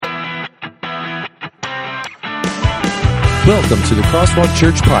Welcome to the Crosswalk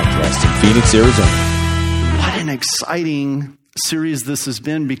Church Podcast in Phoenix, Arizona. What an exciting series this has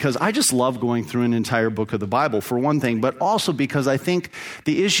been, because I just love going through an entire book of the Bible, for one thing, but also because I think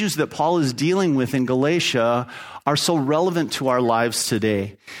the issues that Paul is dealing with in Galatia are so relevant to our lives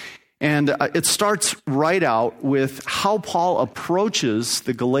today. And it starts right out with how Paul approaches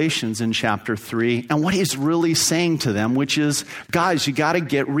the Galatians in chapter 3 and what he's really saying to them, which is, guys, you got to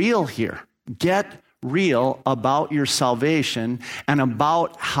get real here. Get real about your salvation and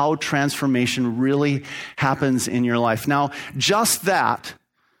about how transformation really happens in your life. Now, just that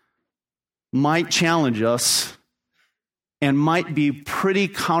might challenge us and might be pretty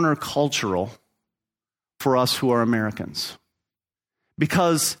countercultural for us who are Americans.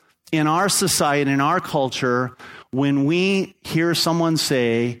 Because in our society, in our culture, when we hear someone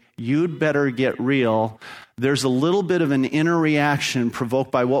say, "You'd better get real," there's a little bit of an inner reaction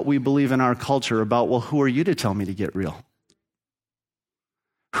provoked by what we believe in our culture about, well, who are you to tell me to get real?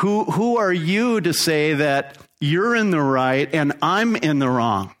 Who are you to say that you're in the right and I'm in the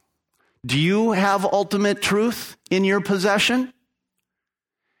wrong? Do you have ultimate truth in your possession?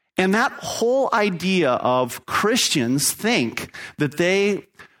 And that whole idea of Christians think that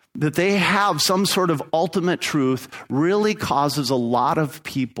they have some sort of ultimate truth really causes a lot of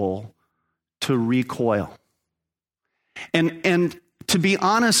people to recoil. And to be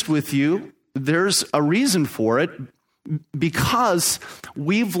honest with you, there's a reason for it, because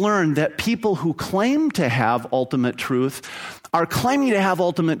we've learned that people who claim to have ultimate truth are claiming to have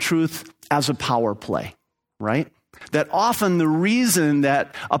ultimate truth as a power play, right? That often the reason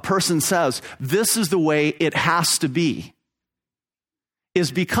that a person says, this is the way it has to be,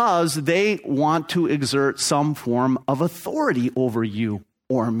 is because they want to exert some form of authority over you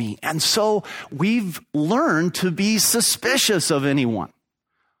or me. And so we've learned to be suspicious of anyone.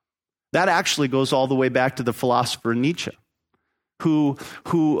 That actually goes all the way back to the philosopher Nietzsche, who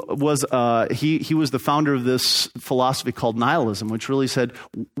was he was the founder of this philosophy called nihilism, which really said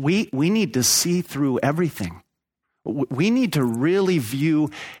we need to see through everything. We need to really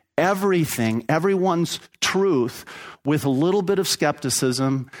view everything, everyone's truth, with a little bit of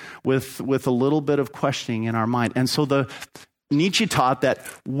skepticism, with a little bit of questioning in our mind. And so Nietzsche taught that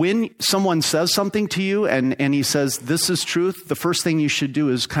when someone says something to you and he says, this is truth, the first thing you should do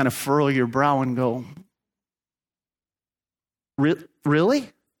is kind of furrow your brow and go, really?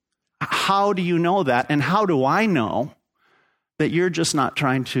 How do you know that? And how do I know that you're just not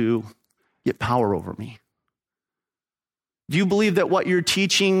trying to get power over me? Do you believe that what you're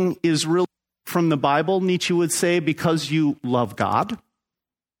teaching is really from the Bible, Nietzsche would say, because you love God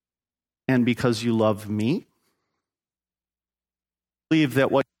and because you love me? Believe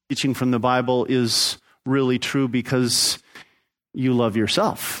that what you're teaching from the Bible is really true because you love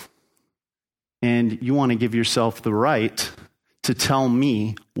yourself and you want to give yourself the right to tell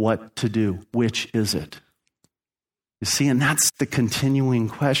me what to do. Which is it? You see, and that's the continuing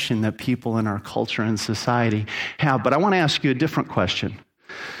question that people in our culture and society have. But I want to ask you a different question.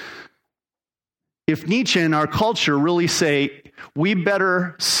 If Nietzsche and our culture really say, we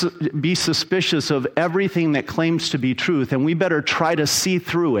better be suspicious of everything that claims to be truth, and we better try to see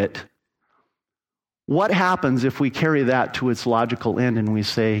through it, what happens if we carry that to its logical end and we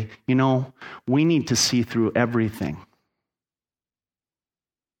say, we need to see through everything?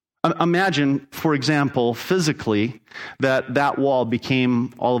 Imagine, for example, physically, that wall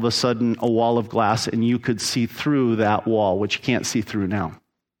became all of a sudden a wall of glass and you could see through that wall, which you can't see through now.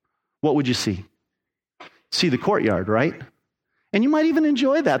 What would you see? See the courtyard, right? And you might even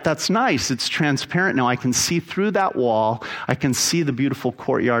enjoy that. That's nice. It's transparent now. I can see through that wall. I can see the beautiful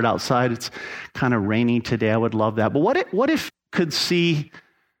courtyard outside. It's kind of rainy today. I would love that. But what if you could see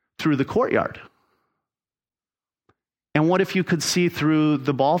through the courtyard? And what if you could see through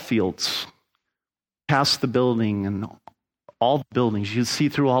the ball fields, past the building and all the buildings? You'd see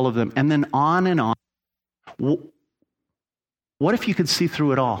through all of them. And then on and on. What if you could see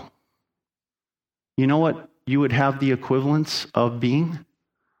through it all? You know what you would have the equivalence of being?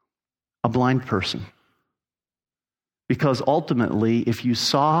 A blind person. Because ultimately, if you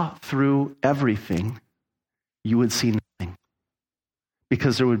saw through everything, you would see nothing.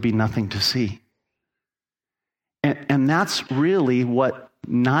 Because there would be nothing to see. And that's really what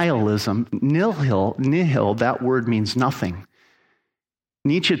nihilism, nihil, that word means nothing.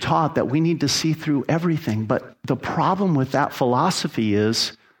 Nietzsche taught that we need to see through everything. But the problem with that philosophy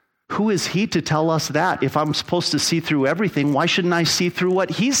is, who is he to tell us that? If I'm supposed to see through everything, why shouldn't I see through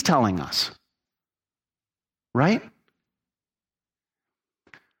what he's telling us? Right?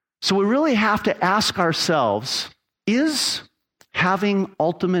 So we really have to ask ourselves, is having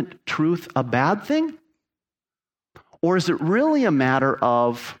ultimate truth a bad thing? Or is it really a matter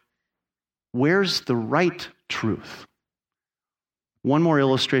of where's the right truth? One more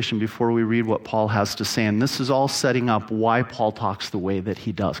illustration before we read what Paul has to say, and this is all setting up why Paul talks the way that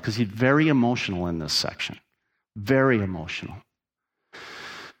he does, because he's very emotional in this section. Very emotional.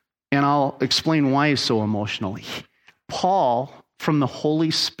 And I'll explain why he's so emotional. Paul, from the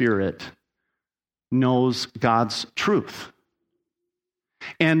Holy Spirit, knows God's truth.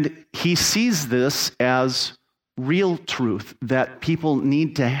 And he sees this as real truth that people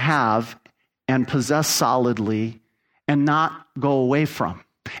need to have and possess solidly and not go away from.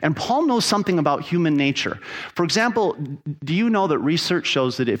 And Paul knows something about human nature. For example, do you know that research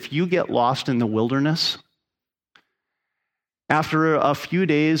shows that if you get lost in the wilderness, after a few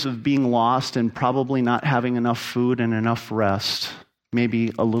days of being lost and probably not having enough food and enough rest,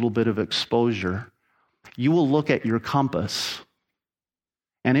 maybe a little bit of exposure, you will look at your compass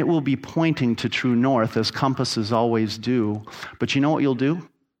and it will be pointing to true north, as compasses always do. But you know what you'll do?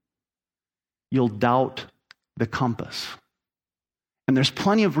 You'll doubt the compass. And there's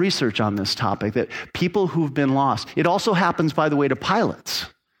plenty of research on this topic, that people who've been lost. It also happens, by the way, to pilots.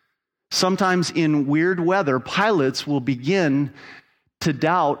 Sometimes in weird weather, pilots will begin to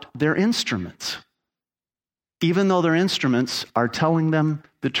doubt their instruments, even though their instruments are telling them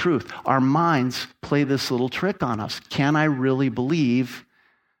the truth. Our minds play this little trick on us. Can I really believe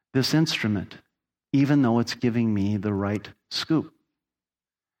this instrument, even though it's giving me the right scoop?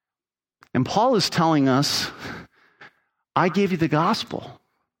 And Paul is telling us, I gave you the gospel.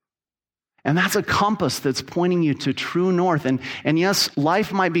 And that's a compass that's pointing you to true north. And yes,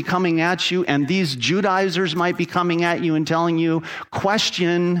 life might be coming at you, and these Judaizers might be coming at you and telling you,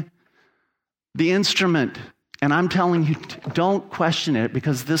 question the instrument. And I'm telling you, don't question it,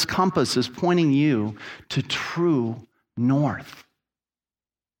 because this compass is pointing you to true north.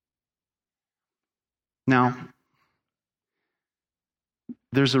 Now,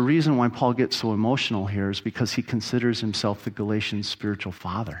 there's a reason why Paul gets so emotional here, is because he considers himself the Galatians' spiritual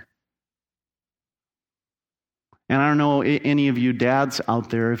father. And I don't know any of you dads out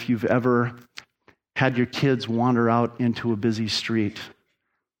there, if you've ever had your kids wander out into a busy street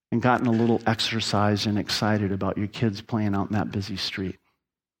and gotten a little exercise and excited about your kids playing out in that busy street.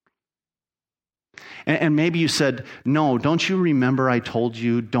 And maybe you said, no, don't you remember I told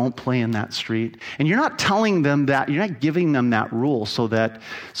you don't play in that street? And you're not telling them that, you're not giving them that rule so that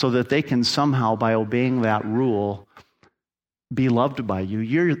they can somehow, by obeying that rule, be loved by you.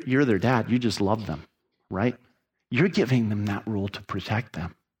 You're their dad, you just love them, right? You're giving them that rule to protect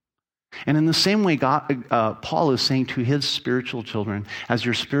them. And in the same way, Paul is saying to his spiritual children, as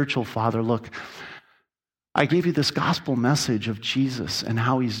your spiritual father, look, I gave you this gospel message of Jesus and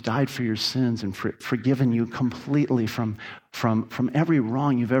how he's died for your sins and forgiven you completely from every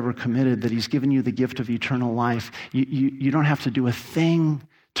wrong you've ever committed, that he's given you the gift of eternal life. You don't have to do a thing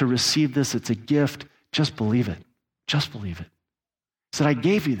to receive this. It's a gift. Just believe it. Just believe it. He said, I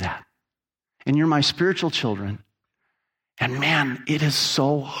gave you that. And you're my spiritual children. And man, it is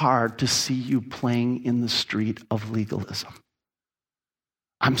so hard to see you playing in the street of legalism.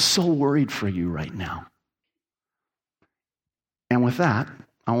 I'm so worried for you right now. And with that,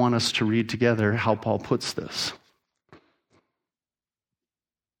 I want us to read together how Paul puts this.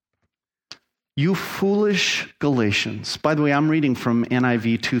 You foolish Galatians. By the way, I'm reading from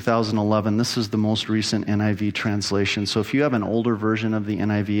NIV 2011. This is the most recent NIV translation. So if you have an older version of the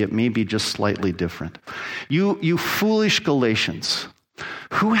NIV, it may be just slightly different. You foolish Galatians,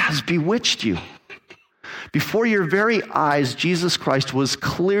 who has bewitched you? Before your very eyes, Jesus Christ was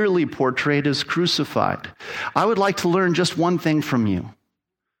clearly portrayed as crucified. I would like to learn just one thing from you.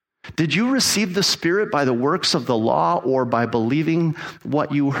 Did you receive the Spirit by the works of the law or by believing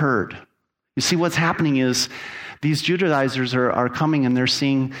what you heard? You see, what's happening is these Judaizers are coming and they're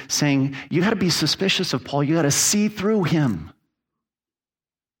saying, you got to be suspicious of Paul. You got to see through him.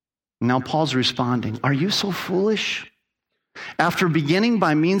 Now Paul's responding, are you so foolish? After beginning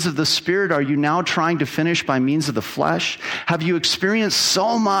by means of the Spirit, are you now trying to finish by means of the flesh? Have you experienced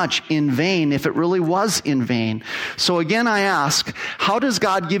so much in vain, if it really was in vain? So again, I ask, how does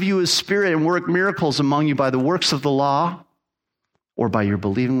God give you his Spirit and work miracles among you, by the works of the law or by your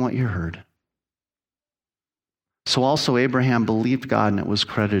believing what you heard? So also Abraham believed God, and it was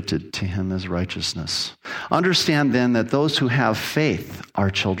credited to him as righteousness. Understand then that those who have faith are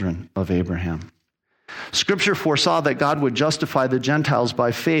children of Abraham. Scripture foresaw that God would justify the Gentiles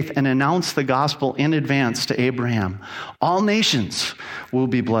by faith and announce the gospel in advance to Abraham. All nations will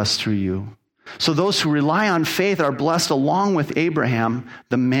be blessed through you. So those who rely on faith are blessed along with Abraham,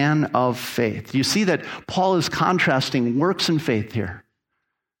 the man of faith. You see that Paul is contrasting works and faith here.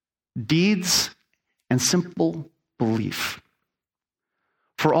 Deeds and simple belief.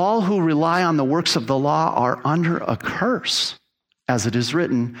 For all who rely on the works of the law are under a curse. As it is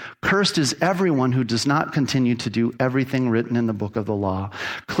written, cursed is everyone who does not continue to do everything written in the book of the law.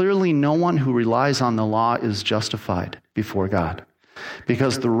 Clearly, no one who relies on the law is justified before God,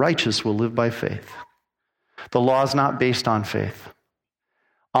 because the righteous will live by faith. The law is not based on faith.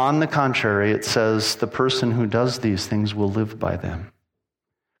 On the contrary, it says the person who does these things will live by them.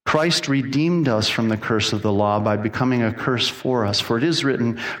 Christ redeemed us from the curse of the law by becoming a curse for us. For it is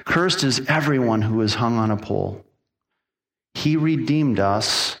written, cursed is everyone who is hung on a pole. He redeemed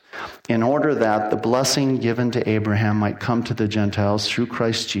us in order that the blessing given to Abraham might come to the Gentiles through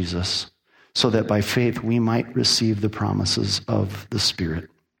Christ Jesus, so that by faith we might receive the promises of the Spirit.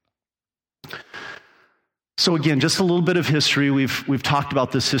 So again, just a little bit of history. We've talked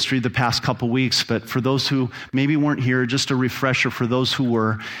about this history the past couple weeks, but for those who maybe weren't here, just a refresher for those who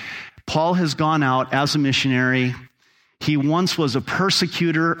were. Paul has gone out as a missionary. He once was a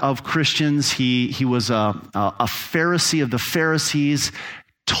persecutor of Christians. He was a Pharisee of the Pharisees,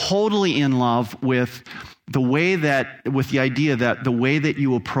 totally in love with the idea that the way that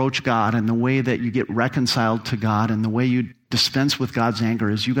you approach God and the way that you get reconciled to God and the way you dispense with God's anger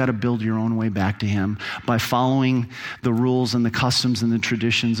is you got to build your own way back to him by following the rules and the customs and the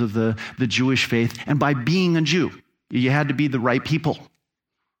traditions of the Jewish faith, and by being a Jew. You had to be the right people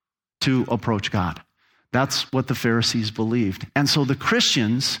to approach God. That's what the Pharisees believed. And so the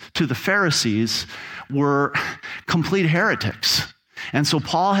Christians to the Pharisees were complete heretics. And so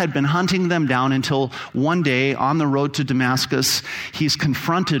Paul had been hunting them down until one day on the road to Damascus, he's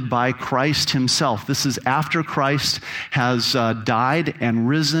confronted by Christ himself. This is after Christ has died and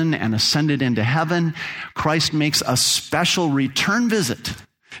risen and ascended into heaven. Christ makes a special return visit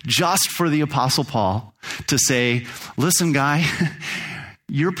just for the Apostle Paul to say, listen, guy,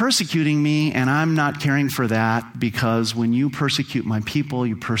 you're persecuting me and I'm not caring for that, because when you persecute my people,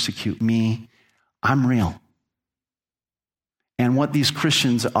 you persecute me. I'm real. And what these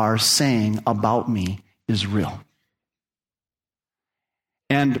Christians are saying about me is real.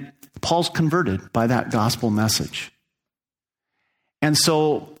 And Paul's converted by that gospel message. And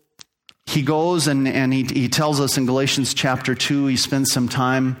so he goes and he tells us in Galatians chapter 2, he spends some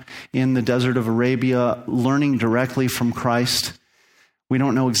time in the desert of Arabia learning directly from Christ. We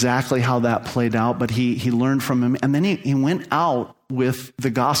don't know exactly how that played out, but he learned from him. And then he went out with the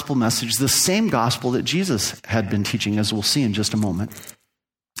gospel message, the same gospel that Jesus had been teaching, as we'll see in just a moment.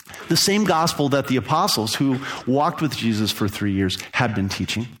 The same gospel that the apostles who walked with Jesus for 3 years had been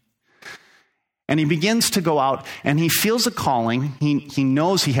teaching. And he begins to go out and he feels a calling. He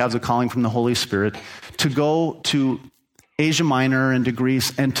knows he has a calling from the Holy Spirit to go to Asia Minor and to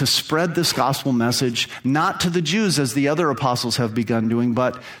Greece and to spread this gospel message, not to the Jews as the other apostles have begun doing,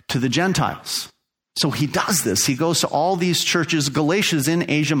 but to the Gentiles. So he does this. He goes to all these churches. Galatia's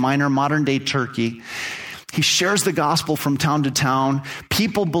in Asia Minor, modern day Turkey. He shares the gospel from town to town.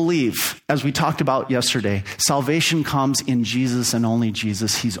 People believe, as we talked about yesterday, salvation comes in Jesus and only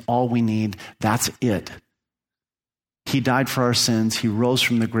Jesus. He's all we need. That's it. He died for our sins. He rose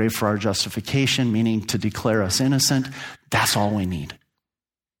from the grave for our justification, meaning to declare us innocent. That's all we need.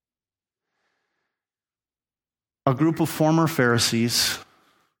 A group of former Pharisees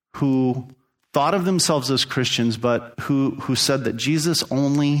who thought of themselves as Christians, but who said that Jesus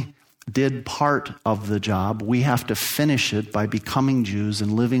only did part of the job. We have to finish it by becoming Jews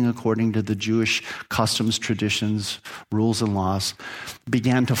and living according to the Jewish customs, traditions, rules, and laws,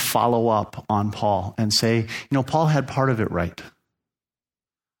 began to follow up on Paul and say, Paul had part of it right,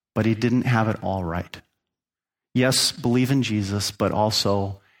 but he didn't have it all right. Yes, believe in Jesus, but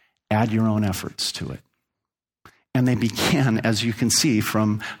also add your own efforts to it. And they began, as you can see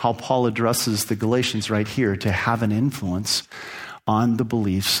from how Paul addresses the Galatians right here, to have an influence on the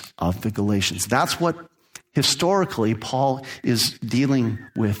beliefs of the Galatians. That's what historically Paul is dealing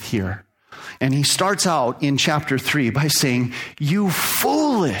with here. And he starts out in chapter 3 by saying, you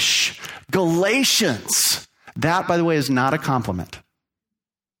foolish Galatians. That, by the way, is not a compliment.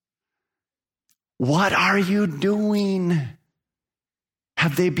 What are you doing?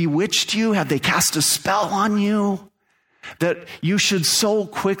 Have they bewitched you? Have they cast a spell on you? That you should so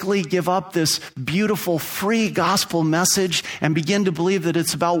quickly give up this beautiful free gospel message and begin to believe that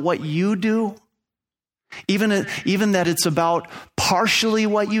it's about what you do? Even that it's about partially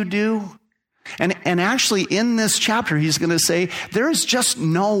what you do? And actually in this chapter, he's going to say, there is just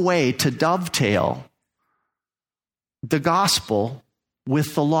no way to dovetail the gospel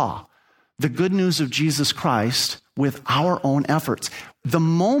with the law, the good news of Jesus Christ with our own efforts. The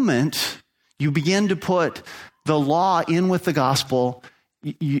moment you begin to put the law in with the gospel,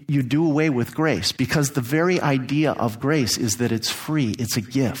 you do away with grace, because the very idea of grace is that it's free, it's a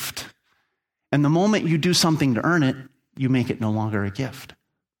gift. And the moment you do something to earn it, you make it no longer a gift.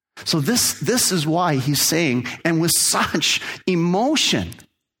 So this is why he's saying, and with such emotion,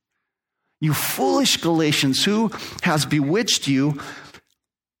 you foolish Galatians, who has bewitched you?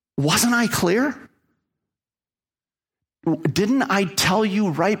 Wasn't I clear? Didn't I tell you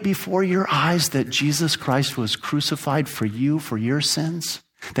right before your eyes that Jesus Christ was crucified for you, for your sins?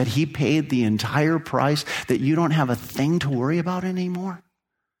 That he paid the entire price, that you don't have a thing to worry about anymore?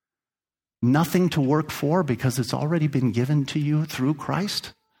 Nothing to work for because it's already been given to you through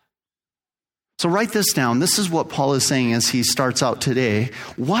Christ? So write this down. This is what Paul is saying as he starts out today.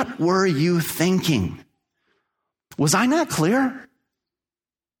 What were you thinking? Was I not clear?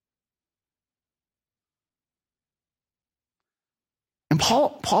 And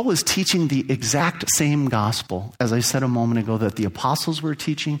Paul was teaching the exact same gospel, as I said a moment ago, that the apostles were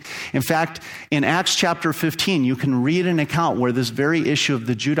teaching. In fact, in Acts chapter 15, you can read an account where this very issue of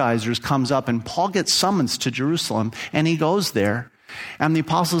the Judaizers comes up, and Paul gets summoned to Jerusalem, and he goes there. And the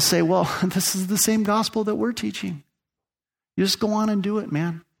apostles say, well, this is the same gospel that we're teaching. You just go on and do it,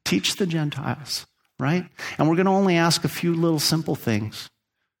 man. Teach the Gentiles, right? And we're going to only ask a few little simple things.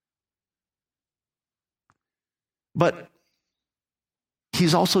 But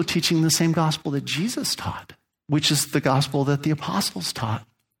he's also teaching the same gospel that Jesus taught, which is the gospel that the apostles taught.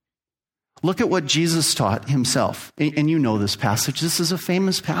 Look at what Jesus taught himself. And you know this passage. This is a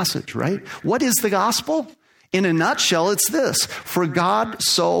famous passage, right? What is the gospel? In a nutshell, it's this: for God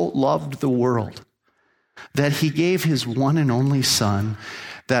so loved the world that he gave his one and only Son,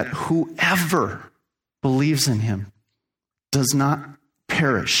 that whoever believes in him does not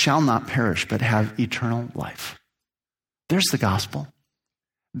perish, shall not perish, but have eternal life. There's the gospel.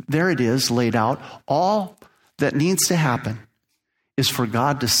 There it is, laid out. All that needs to happen is for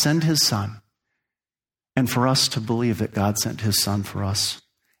God to send his Son, and for us to believe that God sent his Son for us.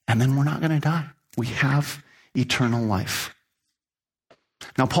 And then we're not going to die. We have eternal life.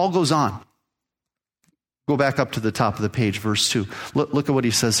 Now, Paul goes on. Go back up to the top of the page, verse 2. Look at what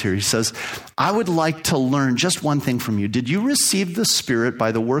he says here. He says, I would like to learn just one thing from you. Did you receive the Spirit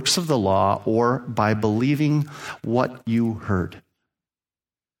by the works of the law, or by believing what you heard?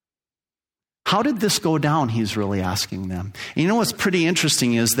 How did this go down? He's really asking them. And you know what's pretty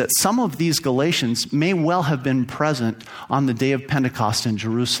interesting is that some of these Galatians may well have been present on the day of Pentecost in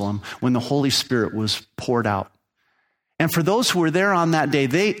Jerusalem when the Holy Spirit was poured out. And for those who were there on that day,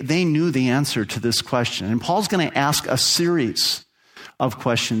 they knew the answer to this question. And Paul's going to ask a series of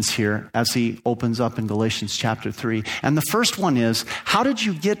questions here as he opens up in Galatians chapter 3. And the first one is, how did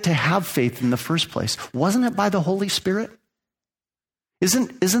you get to have faith in the first place? Wasn't it by the Holy Spirit?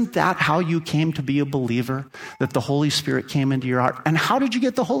 Isn't that how you came to be a believer? That the Holy Spirit came into your heart? And how did you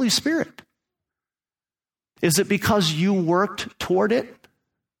get the Holy Spirit? Is it because you worked toward it?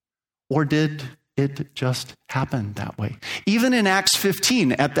 Or did it just happen that way? Even in Acts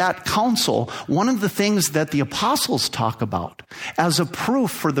 15, at that council, one of the things that the apostles talk about as a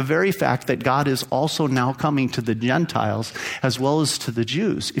proof for the very fact that God is also now coming to the Gentiles as well as to the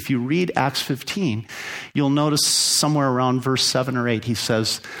Jews. If you read Acts 15, you'll notice somewhere around verse 7 or 8, he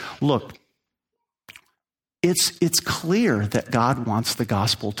says, look, it's clear that God wants the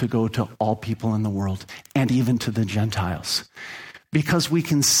gospel to go to all people in the world and even to the Gentiles, because we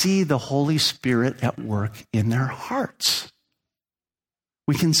can see the Holy Spirit at work in their hearts.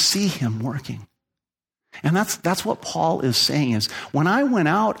 We can see him working. And that's what Paul is saying is, when I went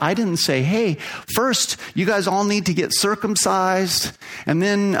out, I didn't say, hey, first, you guys all need to get circumcised. And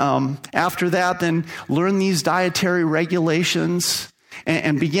then after that, then learn these dietary regulations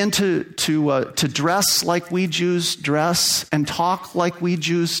and begin to dress like we Jews dress and talk like we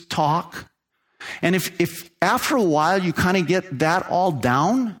Jews talk. And if after a while you kind of get that all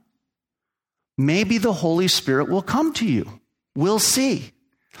down, maybe the Holy Spirit will come to you. We'll see.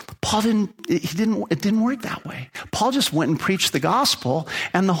 It didn't work that way. Paul just went and preached the gospel,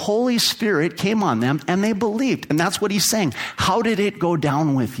 and the Holy Spirit came on them, and they believed. And that's what he's saying. How did it go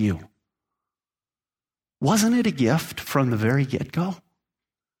down with you? Wasn't it a gift from the very get-go?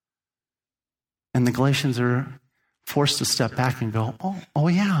 And the Galatians are forced to step back and go, oh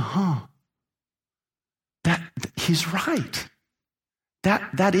yeah, huh? He's right.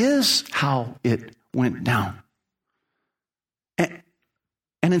 That is how it went down.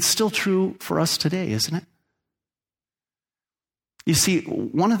 And it's still true for us today, isn't it? You see,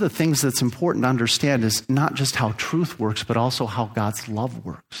 one of the things that's important to understand is not just how truth works, but also how God's love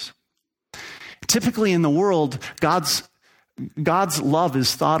works. Typically in the world, God's God's love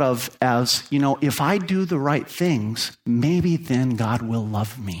is thought of as, if I do the right things, maybe then God will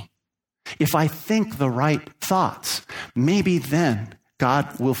love me. If I think the right thoughts, maybe then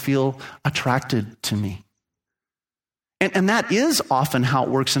God will feel attracted to me. And that is often how it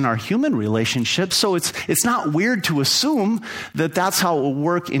works in our human relationships. So it's not weird to assume that that's how it will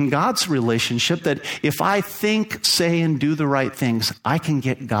work in God's relationship, that if I think, say, and do the right things, I can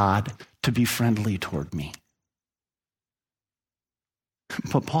get God to be friendly toward me.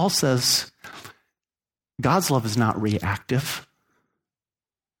 But Paul says God's love is not reactive.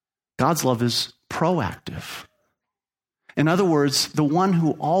 God's love is proactive. In other words, the one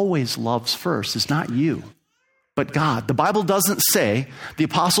who always loves first is not you, but God. The Bible doesn't say, the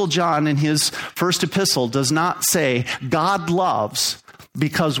Apostle John in his first epistle does not say, God loves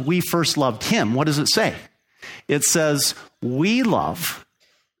because we first loved him. What does it say? It says, we love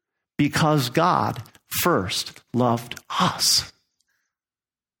because God first loved us.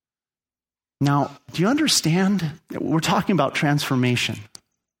 Now, do you understand? We're talking about transformation.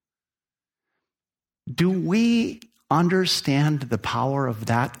 Do we understand the power of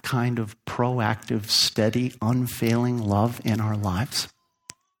that kind of proactive, steady, unfailing love in our lives?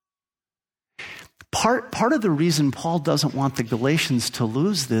 Part of the reason Paul doesn't want the Galatians to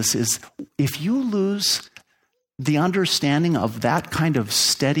lose this is if you lose the understanding of that kind of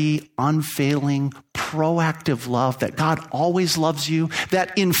steady, unfailing, proactive love, that God always loves you,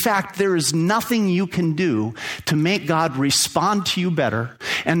 that in fact there is nothing you can do to make God respond to you better,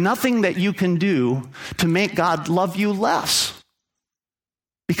 and nothing that you can do to make God love you less.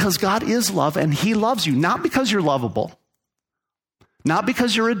 Because God is love and he loves you, not because you're lovable, not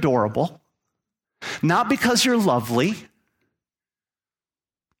because you're adorable, not because you're lovely.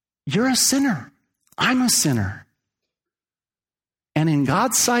 You're a sinner. I'm a sinner. And in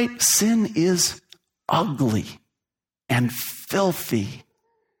God's sight, sin is ugly and filthy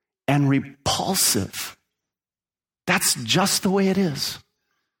and repulsive. That's just the way it is.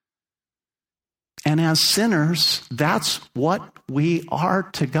 And as sinners, that's what we are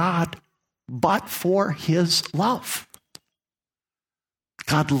to God, but for his love.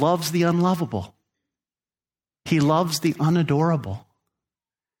 God loves the unlovable. He loves the unadorable.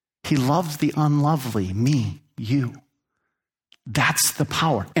 He loves the unlovely, me, you. That's the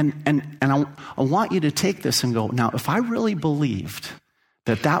power. And I want you to take this and go, now, if I really believed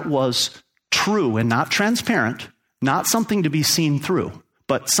that that was true and not transparent, not something to be seen through,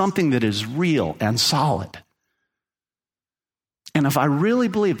 but something that is real and solid, and if I really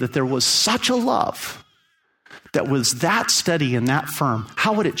believed that there was such a love that was that steady and that firm,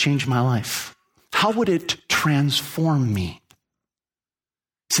 how would it change my life? How would it transform me?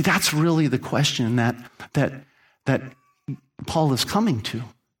 See, that's really the question that Paul is coming to.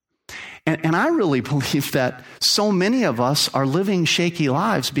 And I really believe that so many of us are living shaky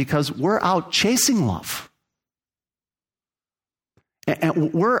lives because we're out chasing love.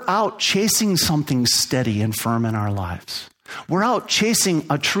 And we're out chasing something steady and firm in our lives. We're out chasing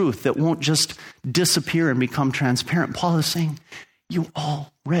a truth that won't just disappear and become transparent. Paul is saying, you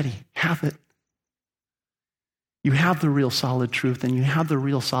already have it. You have the real solid truth and you have the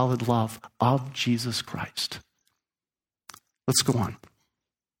real solid love of Jesus Christ. Let's go on.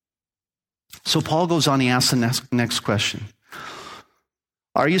 So Paul goes on, he asks the next question.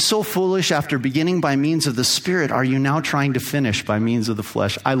 Are you so foolish? After beginning by means of the Spirit, are you now trying to finish by means of the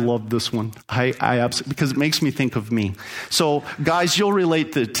flesh? I love this one. I absolutely, because it makes me think of me. So guys, you'll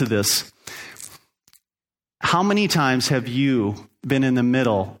relate to this. How many times have you been in the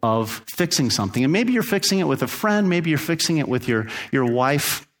middle of fixing something? And maybe you're fixing it with a friend, maybe you're fixing it with your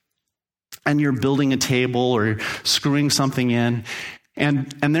wife, and you're building a table or screwing something in,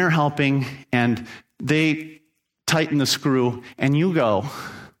 and they're helping, and they tighten the screw, and you go,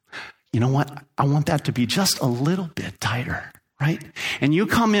 you know what? I want that to be just a little bit tighter, right? And you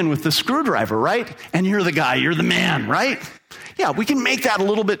come in with the screwdriver, right? And you're the guy, you're the man, right? Yeah, we can make that a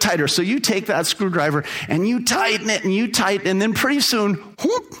little bit tighter. So you take that screwdriver and you tighten it and you tighten, and then pretty soon,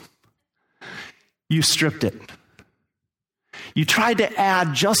 whoop, you stripped it. You tried to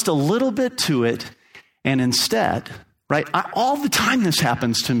add just a little bit to it, and instead, right? All the time this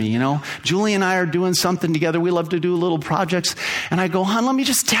happens to me, Julie and I are doing something together. We love to do little projects. And I go, hon, let me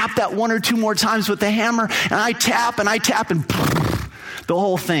just tap that one or two more times with the hammer. And I tap, and the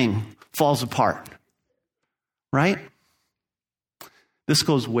whole thing falls apart, right? This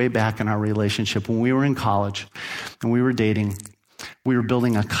goes way back in our relationship when we were in college and we were dating. we were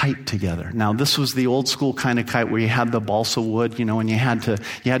building a kite together. Now, this was the old school kind of kite where you had the balsa wood, and you had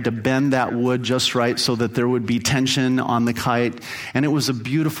to bend that wood just right so that there would be tension on the kite. And it was a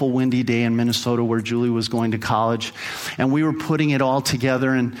beautiful windy day in Minnesota where Julie was going to college. And we were putting it all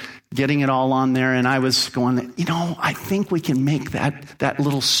together and getting it all on there. And I was going, I think we can make that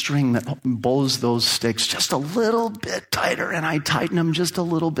little string that bows those sticks just a little bit tighter. And I tighten them just a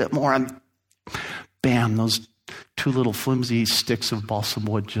little bit more. And bam, those two little flimsy sticks of balsam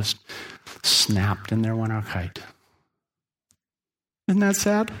wood just snapped, and there went our kite. Isn't that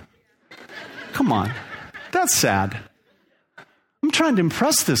sad? Come on. That's sad. I'm trying to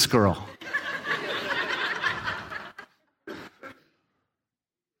impress this girl.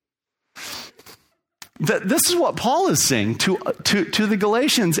 This is what Paul is saying to the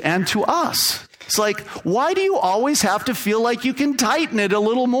Galatians and to us. It's like, why do you always have to feel like you can tighten it a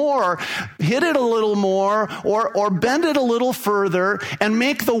little more, hit it a little more, or bend it a little further and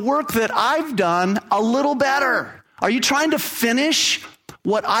make the work that I've done a little better? Are you trying to finish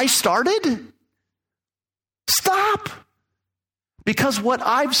what I started? Stop. Because what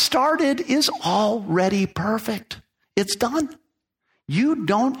I've started is already perfect. It's done. You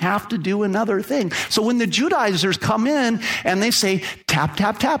don't have to do another thing. So when the Judaizers come in and they say, tap,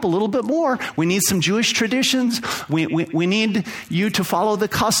 tap, tap, a little bit more. We need some Jewish traditions. We need you to follow the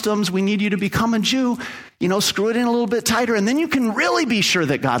customs. We need you to become a Jew. Screw it in a little bit tighter. And then you can really be sure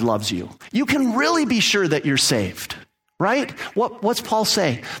that God loves you. You can really be sure that you're saved. Right? What's Paul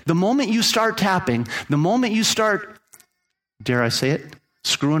say? The moment you start tapping, the moment you start, dare I say it,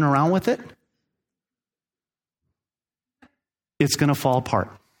 screwing around with it, it's going to fall apart.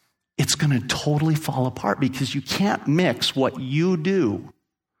 It's going to totally fall apart because you can't mix what you do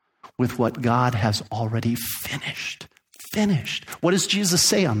with what God has already finished. Finished. What does Jesus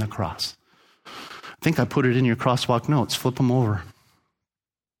say on the cross? I think I put it in your crosswalk notes. Flip them over.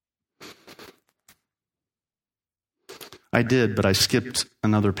 I did, but I skipped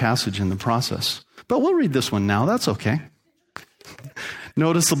another passage in the process. But we'll read this one now. That's okay.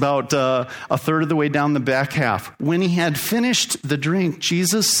 Notice about a third of the way down the back half. When he had finished the drink,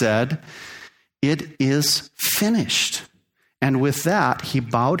 Jesus said, "It is finished." And with that, he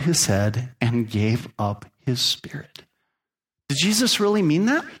bowed his head and gave up his spirit. Did Jesus really mean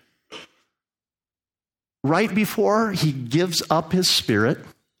that? Right before he gives up his spirit,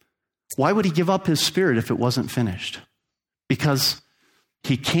 why would he give up his spirit if it wasn't finished? Because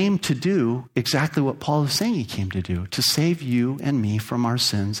he came to do exactly what Paul is saying he came to do, to save you and me from our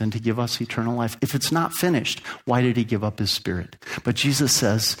sins and to give us eternal life. If it's not finished, why did he give up his spirit? But Jesus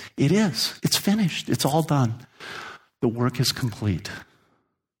says, it is. It's finished. It's all done. The work is complete.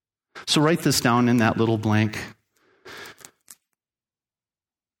 So write this down in that little blank.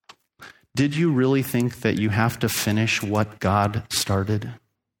 Did you really think that you have to finish what God started?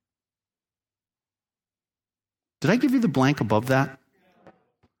 Did I give you the blank above that?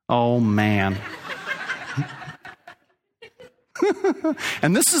 Oh, man.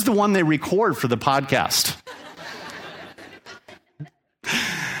 And this is the one they record for the podcast.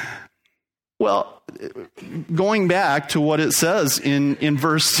 Well, going back to what it says in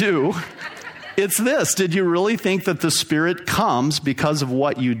verse 2, it's this. Did you really think that the Spirit comes because of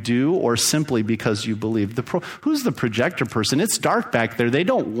what you do or simply because you believe? Who's the projector person? It's dark back there. They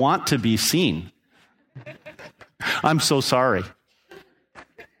don't want to be seen. I'm so sorry.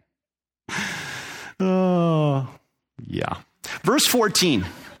 Oh, yeah. Verse 14.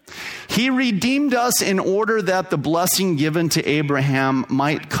 He redeemed us in order that the blessing given to Abraham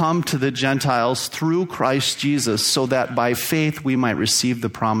might come to the Gentiles through Christ Jesus, so that by faith we might receive the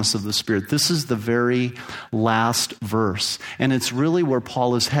promise of the Spirit. This is the very last verse, and it's really where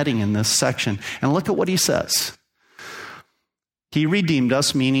Paul is heading in this section. And look at what he says. He redeemed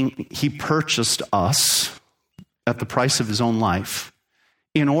us, meaning he purchased us at the price of his own life,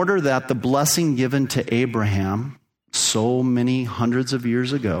 in order that the blessing given to Abraham so many hundreds of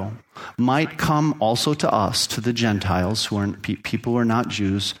years ago might come also to us, to the Gentiles, who are people who are not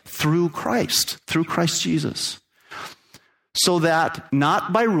Jews, through Christ Jesus. So that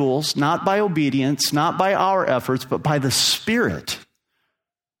not by rules, not by obedience, not by our efforts, but by the Spirit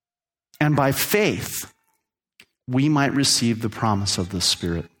and by faith, we might receive the promise of the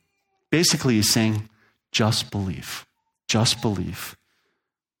Spirit. Basically, he's saying, just believe. Just believe.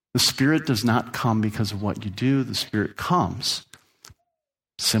 The Spirit does not come because of what you do. The Spirit comes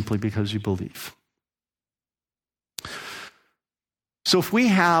simply because you believe. So if we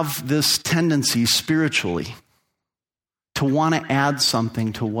have this tendency spiritually to want to add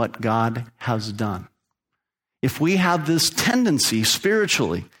something to what God has done, if we have this tendency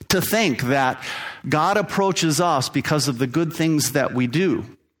spiritually to think that God approaches us because of the good things that we do.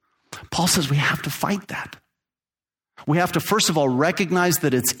 Paul says we have to fight that. We have to, first of all, recognize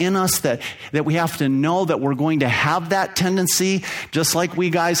that it's in us, that we have to know that we're going to have that tendency, just like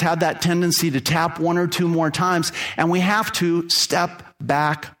we guys had that tendency to tap one or two more times, and we have to step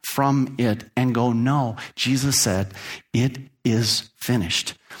back from it and go, no, Jesus said, it is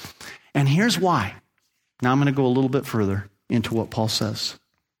finished. And here's why. Now I'm going to go a little bit further into what Paul says.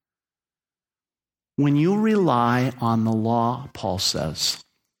 When you rely on the law, Paul says,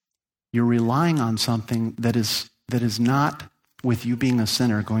 you're relying on something that is not, with you being a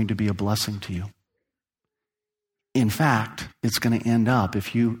sinner, going to be a blessing to you. In fact, it's going to end up,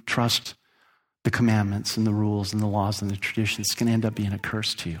 if you trust the commandments and the rules and the laws and the traditions, it's going to end up being a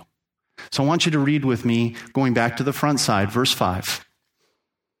curse to you. So I want you to read with me, going back to the front side, verse 5.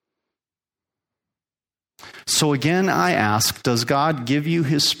 So again, I ask, does God give you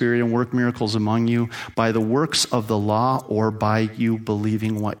his Spirit and work miracles among you by the works of the law or by you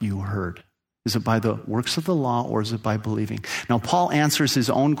believing what you heard? Is it by the works of the law or is it by believing? Now, Paul answers his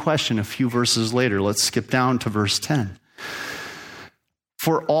own question a few verses later. Let's skip down to verse 10.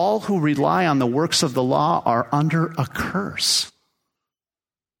 For all who rely on the works of the law are under a curse.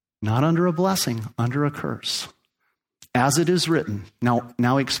 Not under a blessing, under a curse. As it is written. Now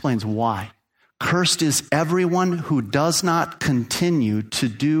he explains why. Cursed is everyone who does not continue to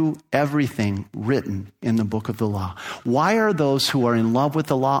do everything written in the book of the law. Why are those who are in love with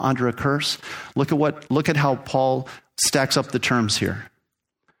the law under a curse? Look at how Paul stacks up the terms here.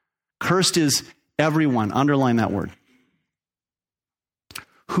 Cursed is everyone, underline that word,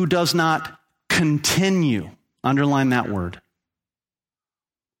 who does not continue, underline that word.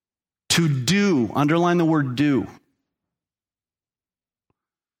 To do, underline the word do.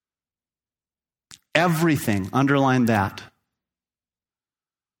 Everything, underline that.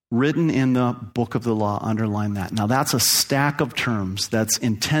 Written in the book of the law, underline that. Now that's a stack of terms that's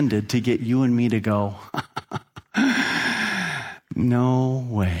intended to get you and me to go, no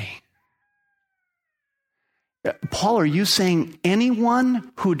way. Paul, are you saying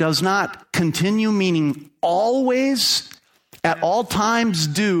anyone who does not continue, meaning always, at all times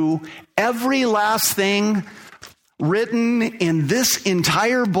do every last thing written in this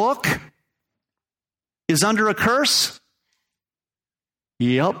entire book is under a curse?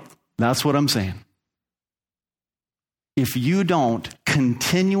 Yep, that's what I'm saying. If you don't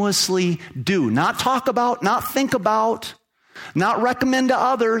continuously do, not talk about, not think about, not recommend to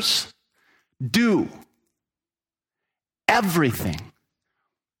others, do everything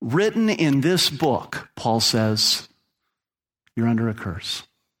written in this book, Paul says, you're under a curse.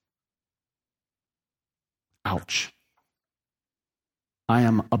 Ouch. I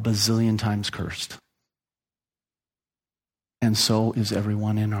am a bazillion times cursed. And so is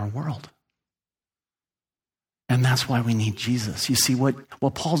everyone in our world. And that's why we need Jesus. You see, what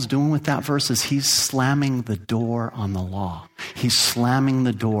Paul's doing with that verse is he's slamming the door on the law. He's slamming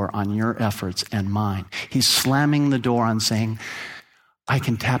the door on your efforts and mine. He's slamming the door on saying, I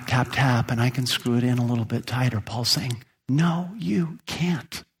can tap, tap, tap, and I can screw it in a little bit tighter. Paul's saying, no, you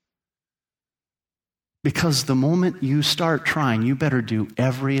can't. Because the moment you start trying, you better do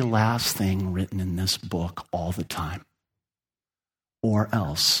every last thing written in this book all the time. Or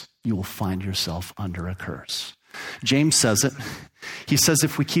else you will find yourself under a curse. James says it. He says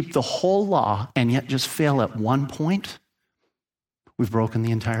if we keep the whole law and yet just fail at one point, we've broken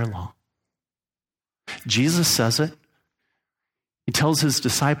the entire law. Jesus says it. He tells his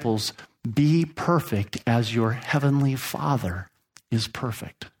disciples, be perfect as your heavenly Father is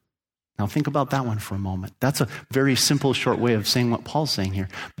perfect. Now think about that one for a moment. That's a very simple, short way of saying what Paul's saying here.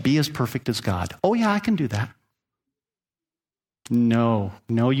 Be as perfect as God. Oh yeah, I can do that. No,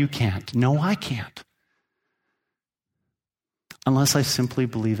 you can't. No, I can't. Unless I simply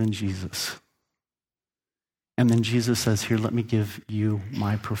believe in Jesus. And then Jesus says, here, let me give you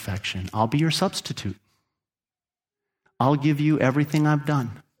my perfection. I'll be your substitute. I'll give you everything I've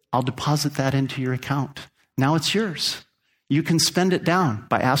done. I'll deposit that into your account. Now it's yours. You can spend it down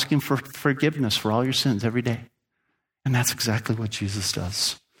by asking for forgiveness for all your sins every day. And that's exactly what Jesus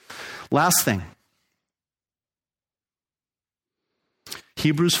does. Last thing.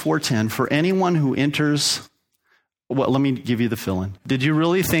 Hebrews 4:10, for anyone who enters, well, let me give you the fill-in. Did you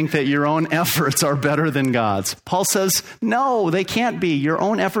really think that your own efforts are better than God's? Paul says, no, they can't be. Your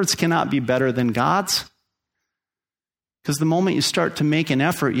own efforts cannot be better than God's. Because the moment you start to make an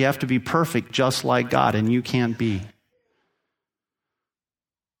effort, you have to be perfect just like God, and you can't be.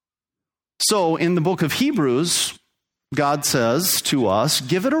 So in the book of Hebrews, God says to us,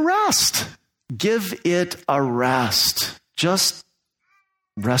 give it a rest. Give it a rest. Just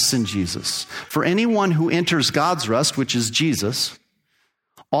rests in Jesus. For anyone who enters God's rest, which is Jesus,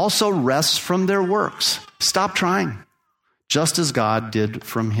 also rests from their works. Stop trying, just as God did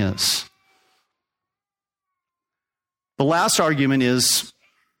from his. The last argument is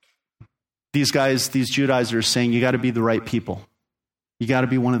these Judaizers are saying you got to be the right people. You got to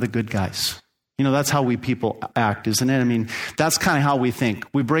be one of the good guys. You know, that's how we people act, isn't it? I mean, that's kind of how we think.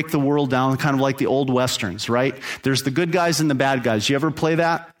 We break the world down kind of like the old Westerns, right? There's the good guys and the bad guys. You ever play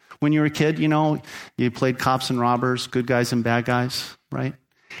that when you were a kid? You know, you played cops and robbers, good guys and bad guys, right?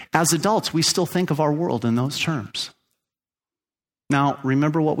 As adults, we still think of our world in those terms. Now,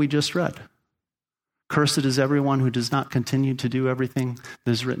 remember what we just read. Cursed is everyone who does not continue to do everything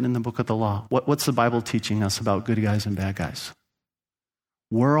that is written in the book of the law. What's the Bible teaching us about good guys and bad guys?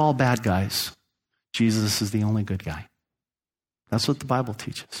 We're all bad guys. Jesus is the only good guy. That's what the Bible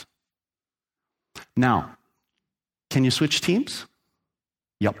teaches. Now, can you switch teams?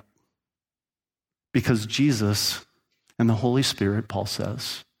 Yep. Because Jesus and the Holy Spirit, Paul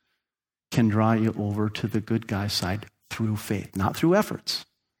says, can draw you over to the good guy side through faith. Not through efforts,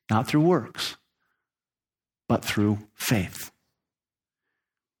 not through works, but through faith.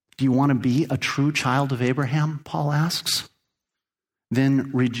 Do you want to be a true child of Abraham, Paul asks?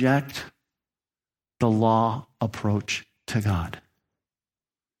 Then reject the law approach to God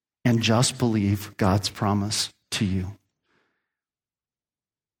and just believe God's promise to you.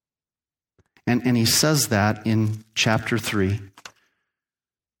 And he says that in chapter 3,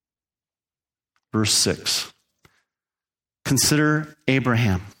 verse 6. Consider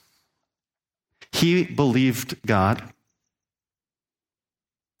Abraham. He believed God.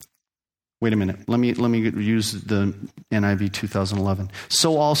 Wait a minute. Let me use the NIV 2011.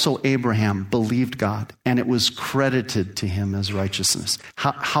 So also Abraham believed God, and it was credited to him as righteousness.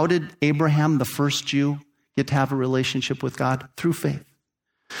 How did Abraham, the first Jew, get to have a relationship with God? Through faith.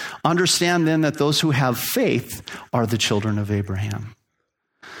 Understand then that those who have faith are the children of Abraham.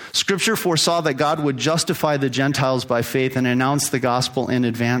 Scripture foresaw that God would justify the Gentiles by faith and announce the gospel in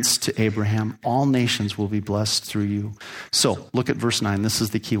advance to Abraham. All nations will be blessed through you. So look at verse 9. This is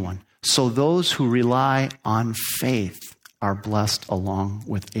the key one. So those who rely on faith are blessed along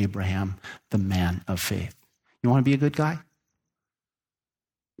with Abraham, the man of faith. You want to be a good guy?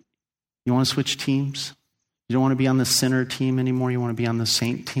 You want to switch teams? You don't want to be on the sinner team anymore. You want to be on the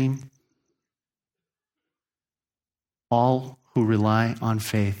saint team? All who rely on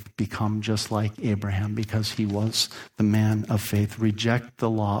faith become just like Abraham because he was the man of faith. Reject the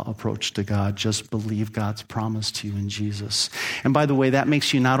law approach to God. Just believe God's promise to you in Jesus. And by the way, that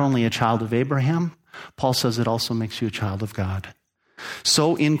makes you not only a child of Abraham, Paul says it also makes you a child of God.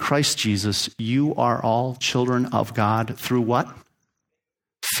 So in Christ Jesus, you are all children of God through what?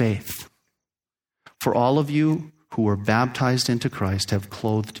 Faith. For all of you who were baptized into Christ have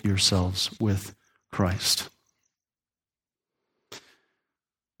clothed yourselves with Christ.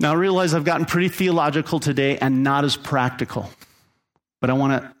 Now I realize I've gotten pretty theological today and not as practical. But I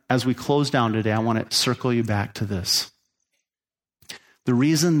want to, as we close down today, I want to circle you back to this. The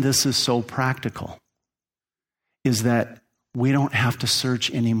reason this is so practical is that we don't have to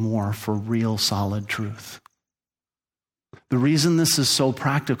search anymore for real solid truth. The reason this is so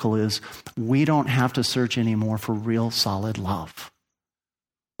practical is we don't have to search anymore for real solid love.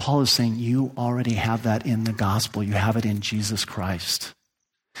 Paul is saying you already have that in the gospel. You have it in Jesus Christ.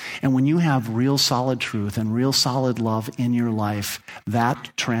 And when you have real solid truth and real solid love in your life,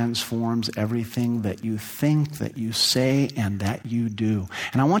 that transforms everything that you think, that you say, and that you do.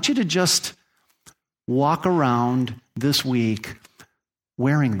 And I want you to just walk around this week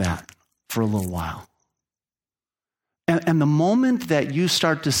wearing that for a little while. And the moment that you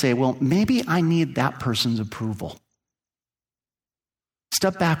start to say, well, maybe I need that person's approval,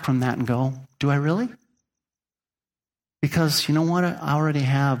 step back from that and go, do I really? Because you know what? I already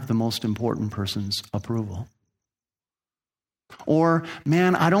have the most important person's approval. Or,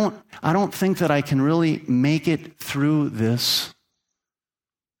 man, I don't think that I can really make it through this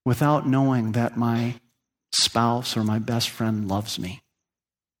without knowing that my spouse or my best friend loves me.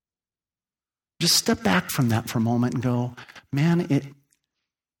 Just step back from that for a moment and go, man,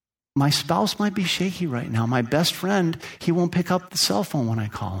 my spouse might be shaky right now. My best friend, he won't pick up the cell phone when I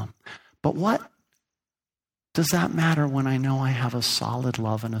call him. But what does that matter when I know I have a solid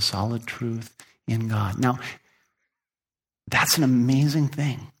love and a solid truth in God? Now, that's an amazing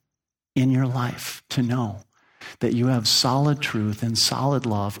thing in your life to know that you have solid truth and solid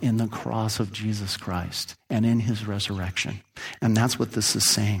love in the cross of Jesus Christ and in his resurrection. And that's what this is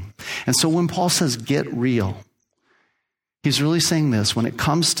saying. And so when Paul says, get real, He's really saying this: when it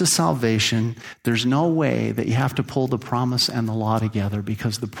comes to salvation, there's no way that you have to pull the promise and the law together,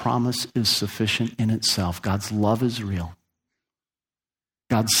 because the promise is sufficient in itself. God's love is real.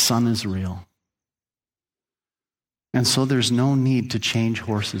 God's Son is real. And so there's no need to change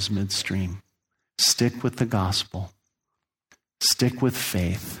horses midstream. Stick with the gospel. Stick with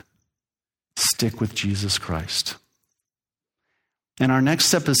faith. Stick with Jesus Christ. And our next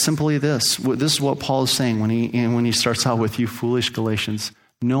step is simply this. This is what Paul is saying when he starts out with, you foolish Galatians,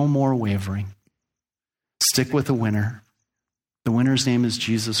 no more wavering. Stick with the winner. The winner's name is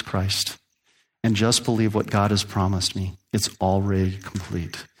Jesus Christ. And just believe what God has promised me. It's already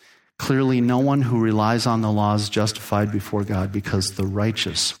complete. Clearly, no one who relies on the law is justified before God, because the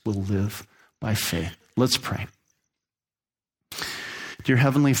righteous will live by faith. Let's pray. Dear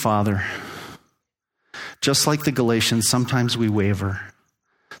Heavenly Father, just like the Galatians, sometimes we waver.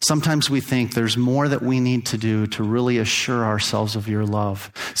 Sometimes we think there's more that we need to do to really assure ourselves of your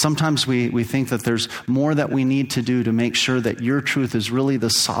love. Sometimes we think that there's more that we need to do to make sure that your truth is really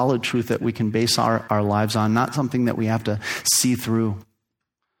the solid truth that we can base our lives on, not something that we have to see through.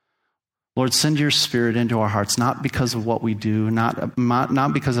 Lord, send your Spirit into our hearts, not because of what we do,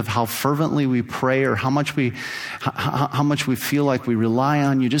 not because of how fervently we pray or how much we feel like we rely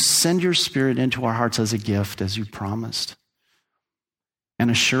on you. Just send your Spirit into our hearts as a gift, as you promised.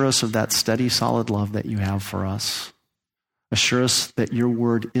 And assure us of that steady, solid love that you have for us. Assure us that your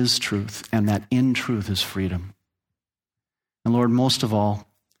word is truth, and that in truth is freedom. And Lord, most of all,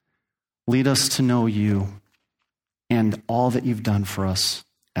 lead us to know you and all that you've done for us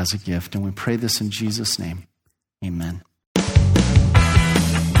as a gift. And we pray this in Jesus' name. Amen.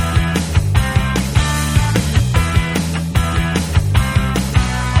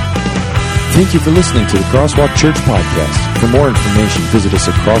 Thank you for listening to the Crosswalk Church Podcast. For more information, visit us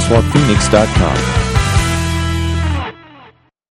at crosswalkphoenix.com.